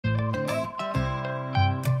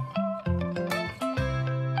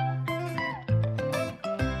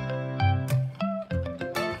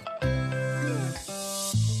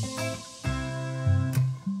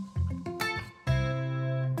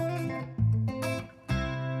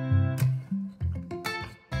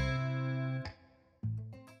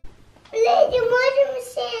Little mother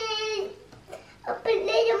machine. A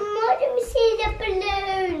little mother machine, a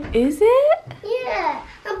balloon. Is it? Yeah,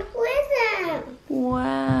 a present.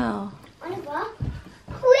 Wow. Oliver,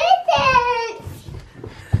 presents.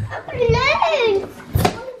 A balloon.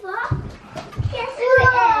 Oliver, guess who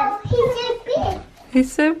it is? He's so big.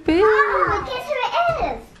 He's so big. Oh, guess who it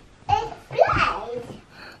is? It's Blaze.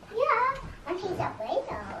 Yeah, and he's a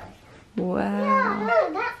Blazer. Wow. Yeah, no,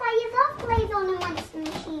 that's why you love Blaze on the monster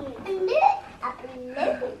machine. And look, a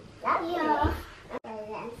balloon. Yeah.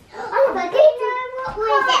 Oliver, do you know what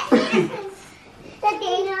is it? So do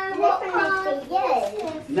you know what card this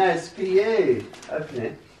is? No, it's for you. Open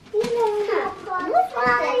it. Do you know what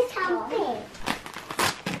card this is?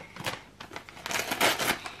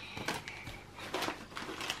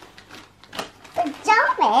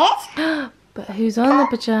 Pajamas? But who's on the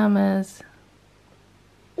pajamas?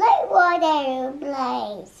 Like what are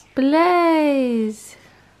Blaze? Blaze.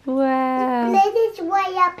 Wow. Blaze is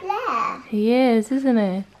way up there. He is, isn't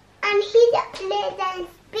he? And he's up there than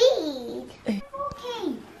Speed.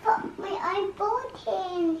 14. But my own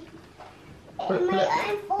 14. My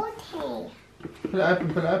own 14. Put it open,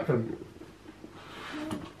 put it open.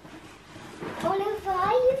 Oliver,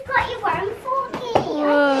 you've got your own 14. Whoa.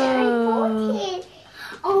 I have my own 14.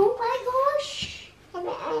 Oh my gosh. I have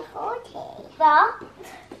my own 14. But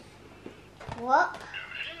what?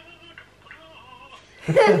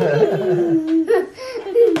 Question,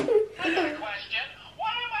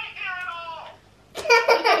 why am I here at all?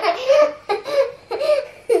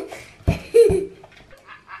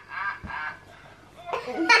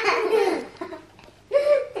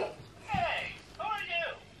 Hey, who are you?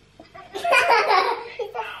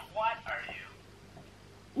 What are you?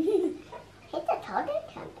 It's a target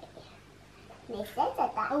company. They said that.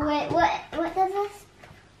 Oh wait, what does this?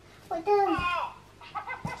 What does? Oh,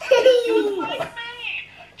 you like me!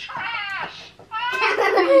 Trash!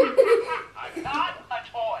 I'm not a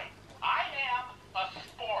toy. I am a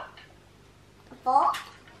sport. Ball?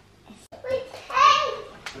 Wait, hey!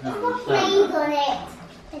 It's got flames on it.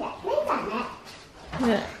 Is that flames on it?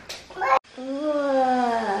 Yeah.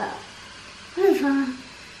 Whoa. Oliver,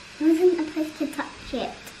 I wasn't supposed to touch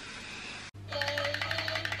it.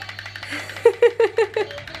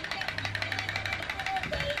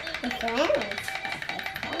 The flowers.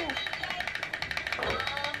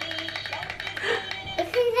 It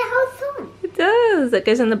sings the whole song. It does. It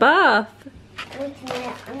goes in the bath. Wait a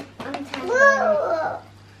minute, I'm telling you. Whoa!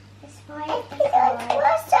 It's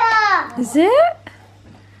Crusher! Is it?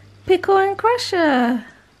 Pickle and Crusher.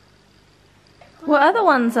 What other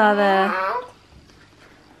ones are there?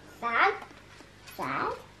 Sad.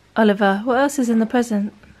 Sad. Oliver, what else is in the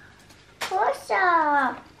present?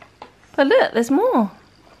 Crusher. But look, there's more.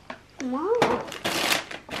 Mom.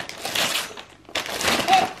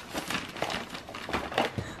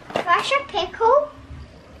 Crusher, pickle,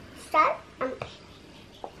 sad, and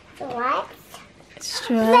stripes.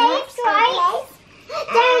 Stripes. Stripes.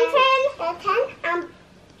 Denton, and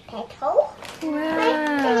pickle.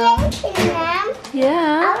 Wow.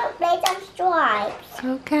 Yeah. I want Blaze and stripes.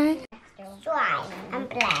 Okay. Stripes and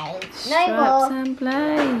Blaze. Stripes and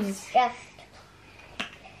Blaze. Just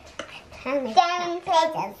then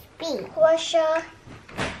Blaze and Speed. Crusher,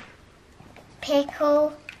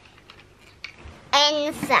 pickle,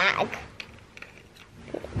 and sag.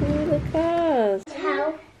 All the cars.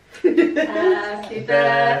 How? Happy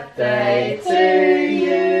birthday to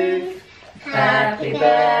you. Happy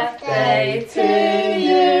birthday to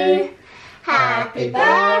you. Happy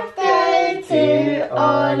birthday to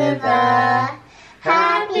Oliver.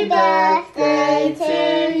 Happy birthday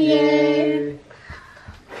to you.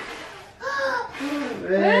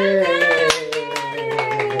 Hey.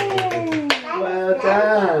 Well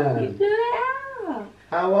done. Blew it out.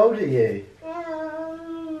 How old are you?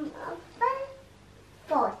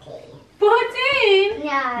 14. 14?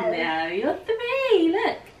 No. No, you're 3.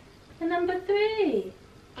 Look. The number 3.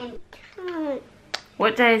 And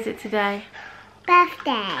What day is it today?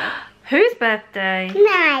 birthday. Whose birthday?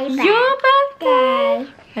 My Your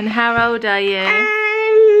birthday. And how old are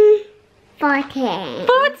you? 14.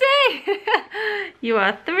 14! You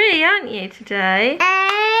are 3, aren't you, today?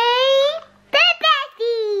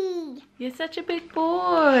 Baby. You're such a big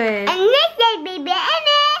boy. And this is baby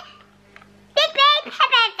Emma. Big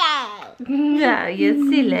birthday. No, you're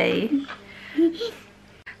silly.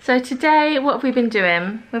 So today, what have we been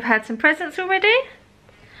doing? We've had some presents already.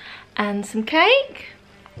 And some cake.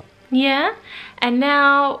 Yeah. And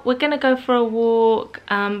now we're going to go for a walk,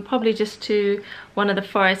 probably just to one of the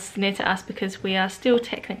forests near to us because we are still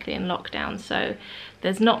technically in lockdown. So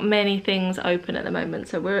there's not many things open at the moment.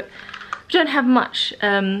 So we're we don't have much,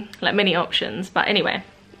 like many options, but anyway,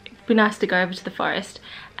 it'd be nice to go over to the forest.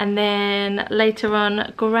 And then later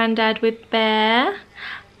on, Grandad with Bear,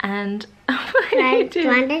 and what are you doing?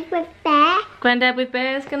 Grandad with Bear. Grandad with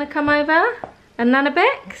Bear is gonna come over, and Nana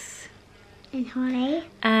Bex. And Holly.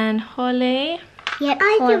 And Holly. Yep,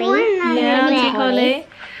 Holly. Yeah, Auntie Holly.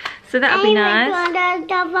 So that'll be nice.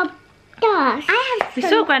 We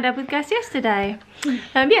saw Grandad with Gus yesterday.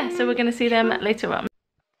 Yeah, so we're gonna see them later on.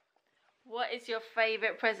 What is your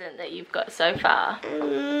favourite present that you've got so far?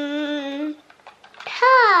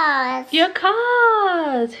 Cars. Your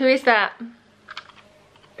cars! Who is that?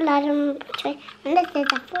 And this is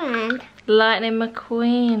a friend. Lightning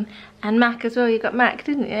McQueen. And Mac as well. You got Mac,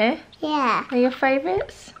 didn't you? Yeah. Are your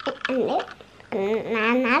favourites? And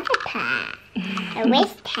another car. A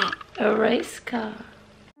race car. A race car.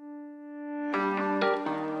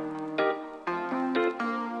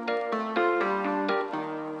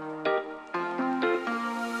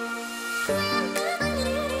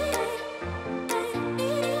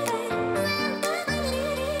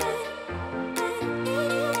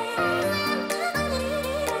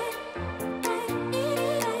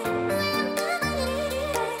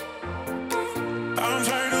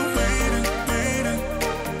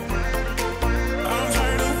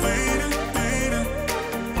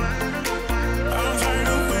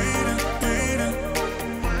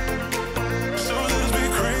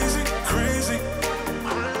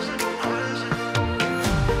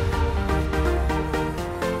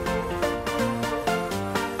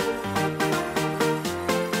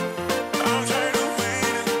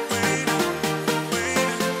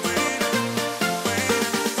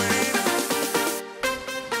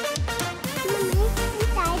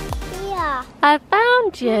 I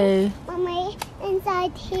found you. Mommy,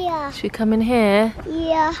 inside here. Should we come in here?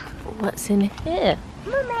 Yeah. What's in here?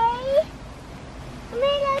 Mommy.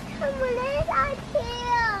 Mommy, look, someone inside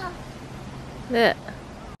here. Look.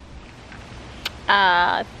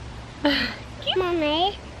 Ah.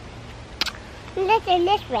 Mommy. Let's go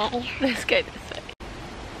this way. Let's go this way.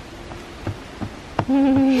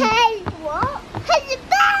 Hey, what? Hey, the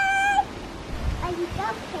bag! Are you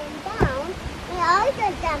jumping down? We also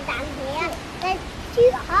jump down here. That's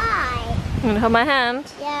too high. You want to hold my hand?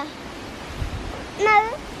 Yeah. No,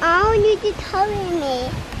 I want you to carry me.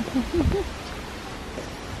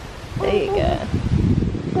 There you go.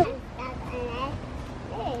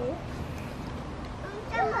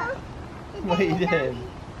 What are you doing?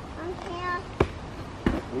 I'm here.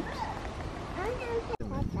 Oops.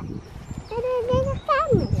 There's a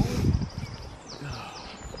family.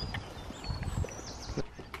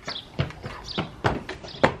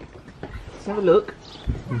 Let's have a look.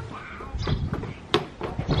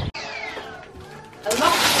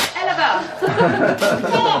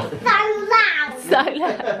 So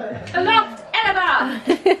loud. Loud.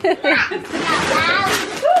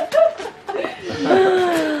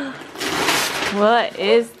 What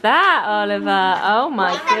is that, Oliver? Oh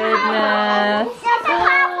my goodness. That's a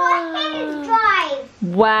car for him to drive.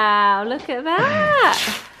 Wow, look at that.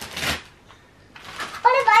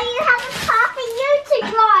 Oliver, you have a car for you to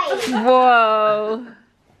drive. Whoa.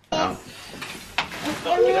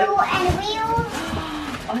 The wheel and wheels.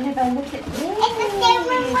 Oliver, look at this. It's the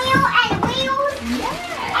steering wheel and wheels.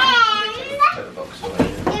 And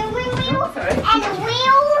steering wheel and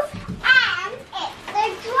wheels. And it's the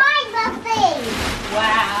driver thing.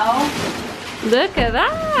 Wow. Look at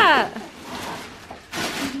that.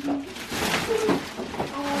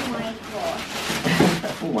 Oh my gosh.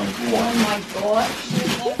 Oh my Oh my gosh.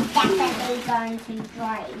 It's definitely going to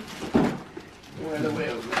drive.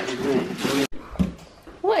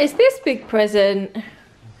 What is this big present?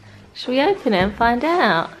 Should we open it and find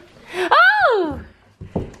out? Oh!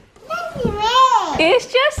 That's me. It's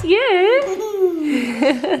just you.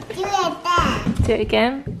 Do it then. Do it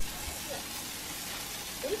again.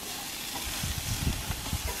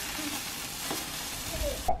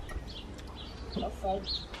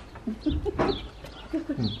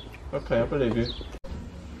 Okay, I believe you.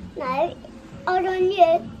 No, hold on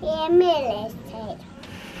you. Here, Millie's head.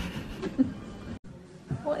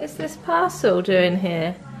 What is this parcel doing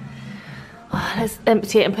here? Oh, let's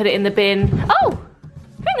empty it and put it in the bin. Oh!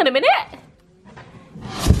 Hang on a minute.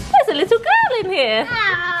 There's a little girl in here.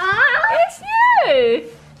 It's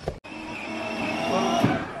you.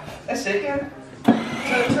 That's it, yeah.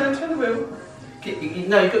 Turn the wheel.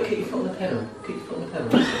 No, you've got to keep your foot on the pedal. Keep your foot on the pedal.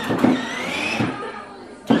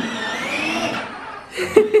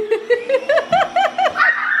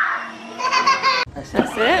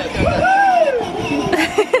 That's it.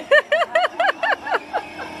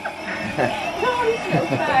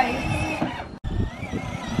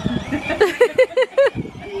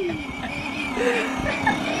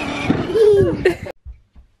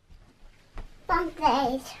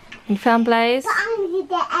 found Blaze? But I'm going to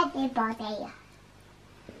get everybody.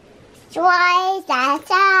 Twice,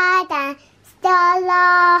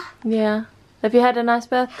 Stella. Yeah. Have you had a nice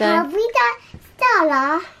birthday? Have we got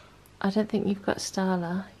Stella? I don't think you've got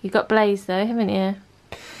Starla. You got Blaze though, haven't you?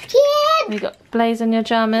 Yeah. You got Blaze on your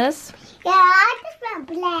jammers. Yeah, I just want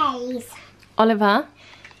Blaze. Oliver,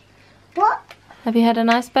 What? have you had a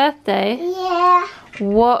nice birthday? Yeah.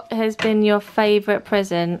 What has been your favourite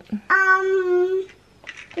present?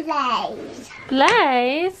 Blaze.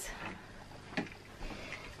 Blaze?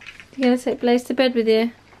 You gonna take Blaze to bed with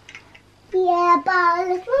you? Yeah, but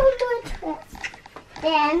let's move on.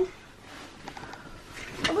 Then,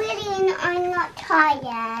 really, I'm not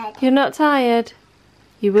tired. You're not tired?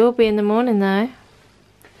 You will be in the morning though.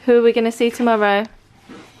 Who are we gonna see tomorrow?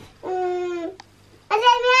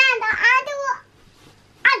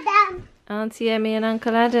 Adam. Auntie Emmy and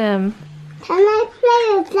Uncle Adam. Can I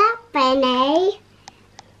play with that, Benny?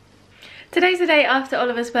 Today's the day after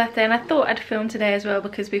Oliver's birthday, and I thought I'd film today as well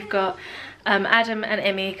because we've got Adam and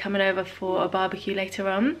Emmy coming over for a barbecue later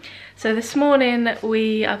on. So this morning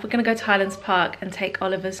we're going to go to Highlands Park and take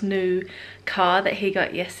Oliver's new car that he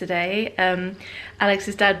got yesterday.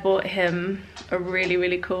 Alex's dad bought him a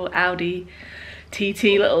really cool Audi TT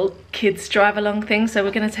little kids drive along thing, so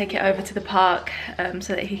we're going to take it over to the park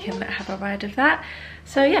so that he can have a ride of that.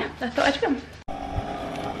 So yeah, I thought I'd film.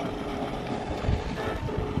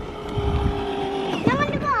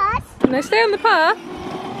 Can I stay on the path?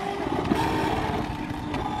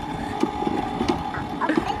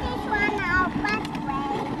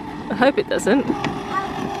 I hope it doesn't.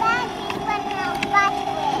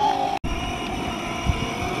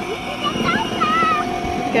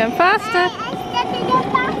 Going faster.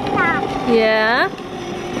 Yeah.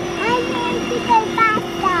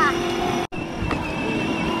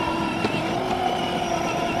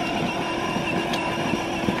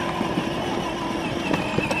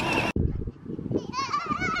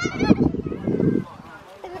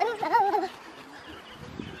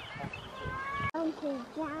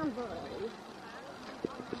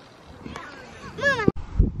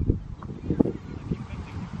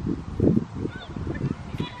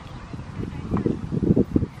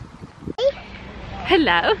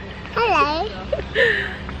 Hello. Hello.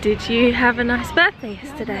 Did you have a nice birthday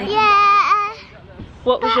yesterday? Yeah.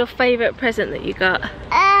 What was your favourite present that you got?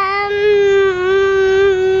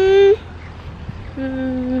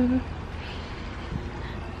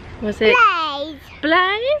 Was it Blaze.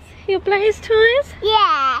 Blaze? Your Blaze toys?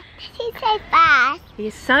 Yeah. She's so fast.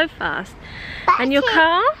 He's so fast. But And your she-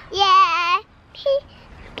 car? Yeah.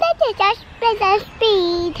 Blaze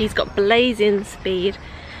speed. He's got blazing speed.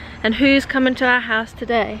 And who's coming to our house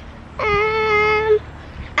today?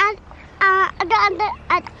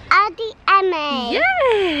 Auntie Emmy.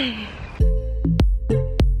 Yay!